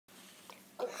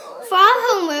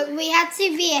we had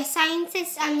to be a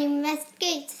scientist and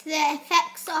investigate the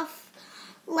effects of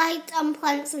light on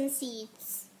plants and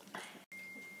seeds.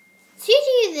 To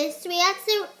do this, we had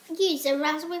to use a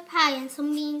Raspberry Pi and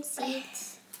some bean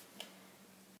seeds.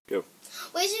 Go.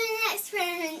 We're doing an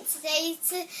experiment today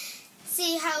to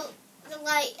see how the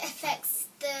light affects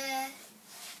the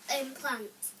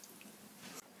plant.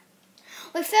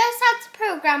 We first had to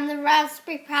program the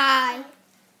Raspberry Pi.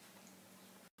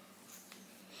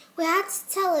 We had to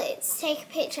tell it to take a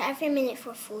picture every minute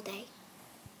for a full day.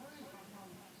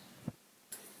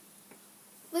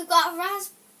 We've got a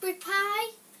Raspberry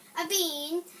Pi, a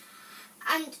bean,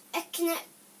 and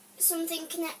something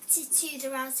connected to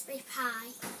the Raspberry Pi.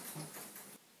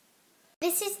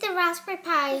 This is the Raspberry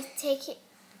Pi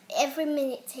every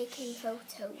minute taking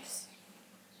photos.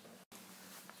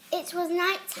 It was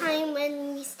night time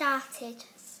when we started.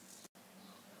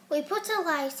 We put a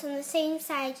light on the same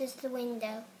side as the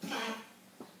window.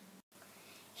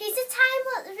 Here's a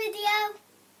time-lapse video.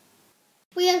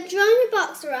 We have drawn a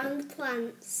box around the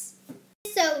plants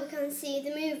so we can see the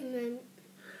movement.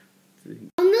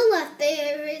 On the left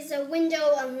there is a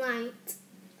window and light.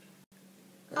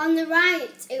 On the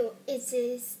right it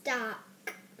is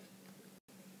dark.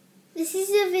 This is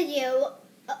a video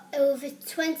over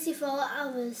 24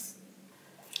 hours.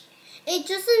 It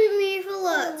doesn't move a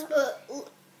lot, but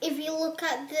if you look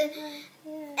at the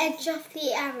edge of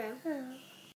the arrow.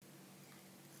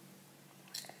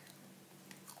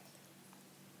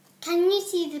 Can you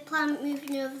see the plant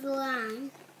moving over the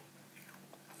line?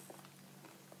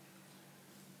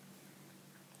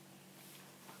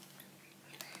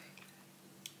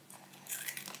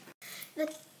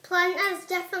 The plant has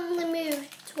definitely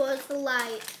moved towards the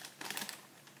light.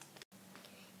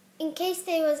 In case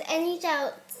there was any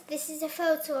doubt, this is a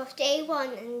photo of day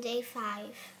 1 and day 5.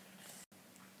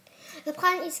 The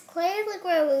plant is clearly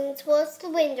growing towards the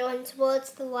window and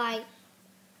towards the light.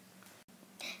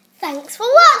 Thanks for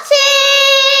watching!